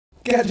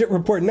Gadget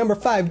Report number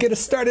 5. Get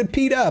us started,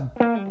 P-Dub.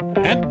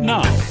 And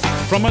now,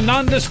 from a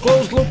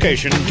non-disclosed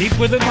location deep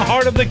within the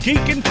heart of the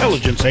Geek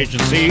Intelligence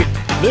Agency,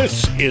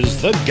 this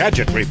is the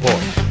Gadget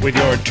Report with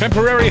your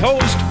temporary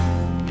host,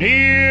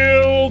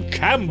 Neil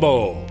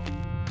Campbell.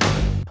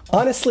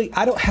 Honestly,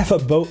 I don't have a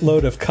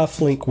boatload of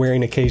cufflink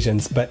wearing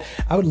occasions, but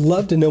I would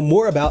love to know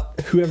more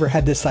about whoever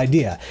had this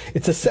idea.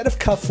 It's a set of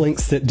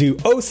cufflinks that do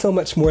oh so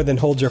much more than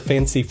hold your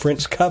fancy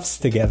French cuffs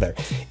together.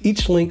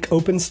 Each link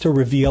opens to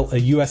reveal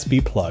a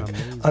USB plug.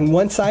 On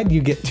one side,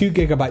 you get 2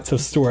 gigabytes of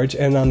storage,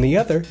 and on the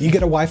other, you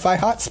get a Wi-Fi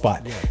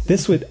hotspot.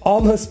 This would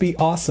almost be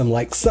awesome,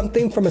 like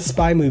something from a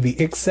spy movie,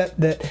 except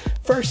that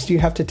first you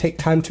have to take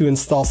time to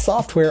install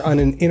software on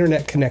an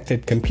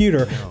internet-connected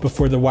computer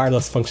before the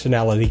wireless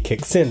functionality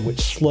kicks in, which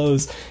slows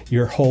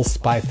your whole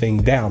spy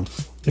thing down.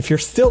 If you're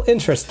still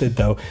interested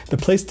though, the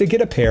place to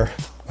get a pair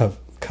of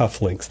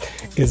cufflinks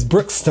is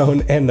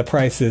Brookstone, and the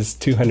price is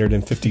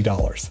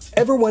 $250.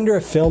 Ever wonder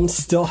if film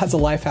still has a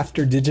life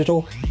after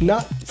digital?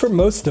 Not for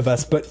most of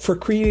us, but for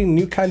creating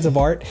new kinds of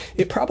art,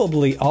 it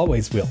probably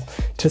always will.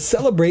 To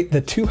celebrate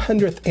the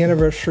 200th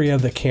anniversary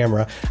of the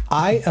camera,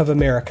 Eye of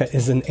America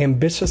is an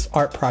ambitious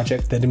art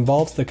project that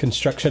involves the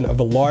construction of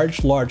a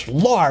large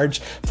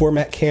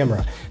format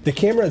camera. The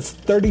camera is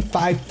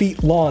 35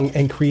 feet long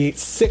and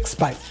creates 6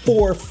 by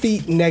 4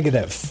 feet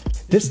negatives.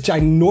 This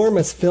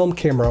ginormous film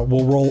camera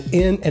will roll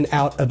in and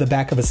out of the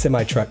back of a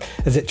semi-truck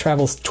as it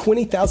travels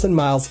 20,000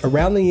 miles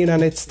around the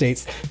United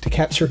States to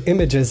capture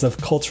images of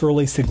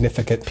culturally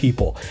significant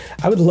people.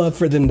 I would love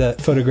for them to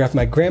photograph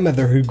my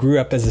grandmother, who grew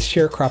up as a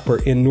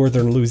sharecropper in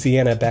northern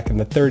Louisiana back in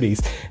the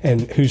 30s,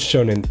 and who's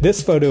shown in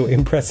this photo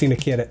impressing a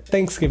kid at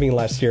Thanksgiving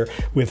last year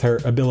with her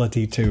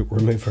ability to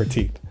remove her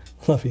teeth.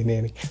 Love you,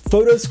 Nanny.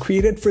 Photos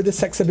created for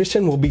this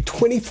exhibition will be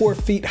 24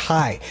 feet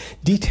high.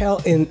 Detail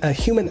in a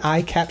human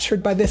eye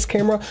captured by this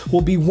camera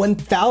will be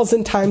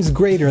 1,000 times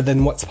greater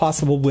than what's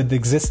possible with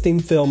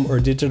existing film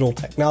or digital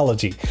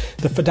technology.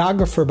 The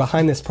photographer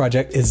behind this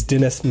project is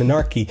Dennis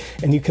Minarki,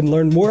 and you can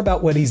learn more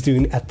about what he's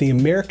doing at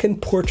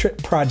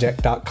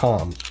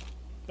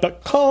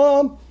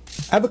theamericanportraitproject.com.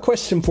 I have a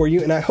question for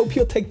you, and I hope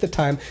you'll take the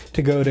time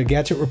to go to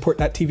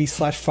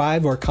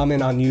gadgetreport.tv/5 or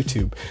comment on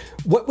YouTube.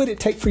 What would it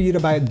take for you to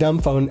buy a dumb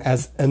phone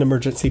as an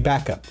emergency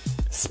backup?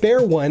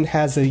 SpareOne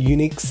has a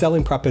unique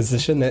selling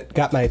proposition that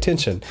got my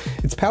attention.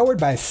 It's powered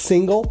by a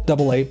single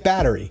AA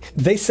battery.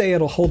 They say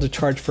it'll hold a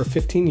charge for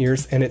 15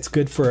 years, and it's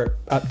good for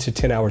up to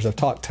 10 hours of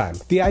talk time.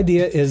 The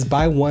idea is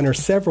buy one or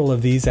several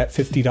of these at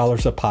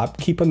 $50 a pop,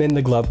 keep them in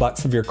the glove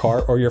box of your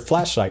car or your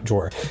flashlight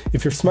drawer.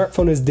 If your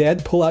smartphone is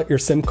dead, pull out your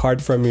SIM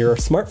card from your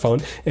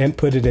smartphone and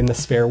put it in the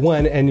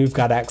SpareOne, and you've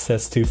got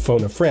access to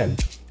Phone a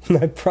Friend.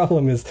 My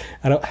problem is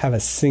I don't have a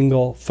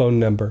single phone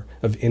number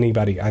of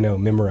anybody I know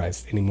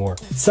memorized anymore.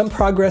 Some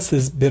progress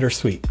is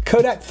bittersweet.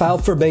 Kodak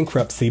filed for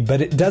bankruptcy,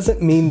 but it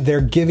doesn't mean they're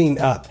giving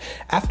up.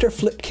 After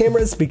flip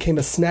cameras became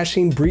a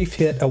smashing brief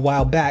hit a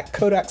while back,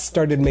 Kodak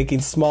started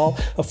making small,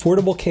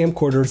 affordable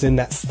camcorders in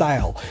that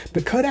style.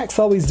 But Kodak's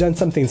always done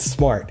something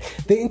smart.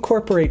 They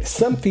incorporate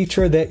some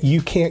feature that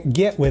you can't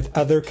get with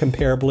other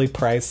comparably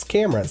priced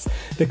cameras.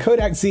 The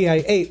Kodak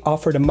ZI-8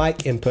 offered a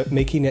mic input,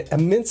 making it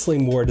immensely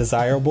more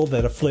desirable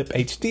than a flip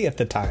HD at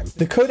the time.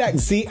 The Kodak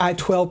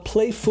ZI-12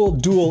 Playful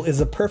Dual is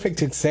a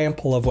perfect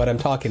example of what I'm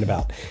talking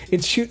about.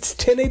 It shoots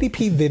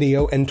 1080p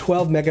video and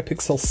 12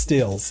 megapixel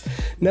stills.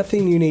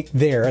 Nothing unique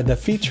there. The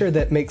feature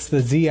that makes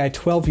the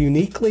ZI-12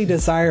 uniquely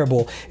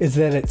desirable is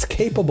that it's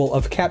capable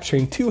of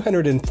capturing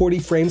 240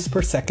 frames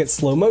per second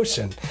slow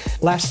motion.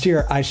 Last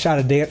year I shot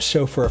a dance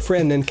show for a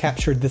friend and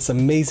captured this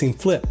amazing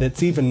flip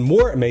that's even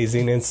more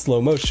amazing in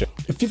slow motion.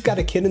 If you've got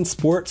a kid in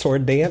sports or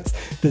dance,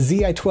 the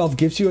ZI-12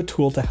 gives you a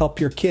tool to help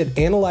your kid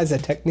analyze a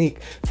technique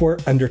for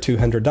under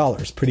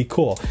 $200. Pretty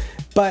cool.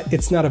 But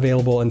it's not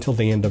available until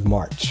the end of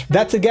March.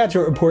 That's a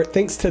Gadget Report.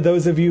 Thanks to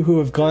those of you who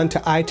have gone to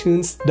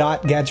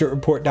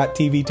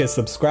itunes.gadgetreport.tv to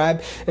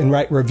subscribe and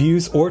write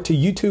reviews, or to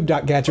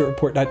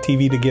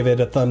youtube.gadgetreport.tv to give it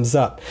a thumbs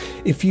up.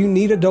 If you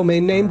need a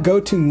domain name,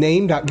 go to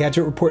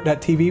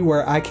name.gadgetreport.tv,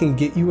 where I can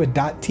get you a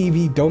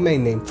 .tv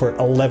domain name for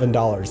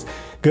 $11.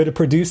 Go to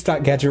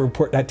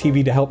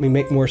produce.gadgetreport.tv to help me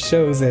make more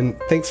shows, and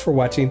thanks for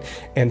watching,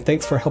 and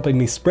thanks for helping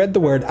me spread the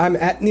word. I'm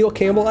at Neil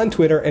Campbell on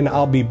Twitter, and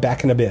I'll be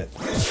back in a bit.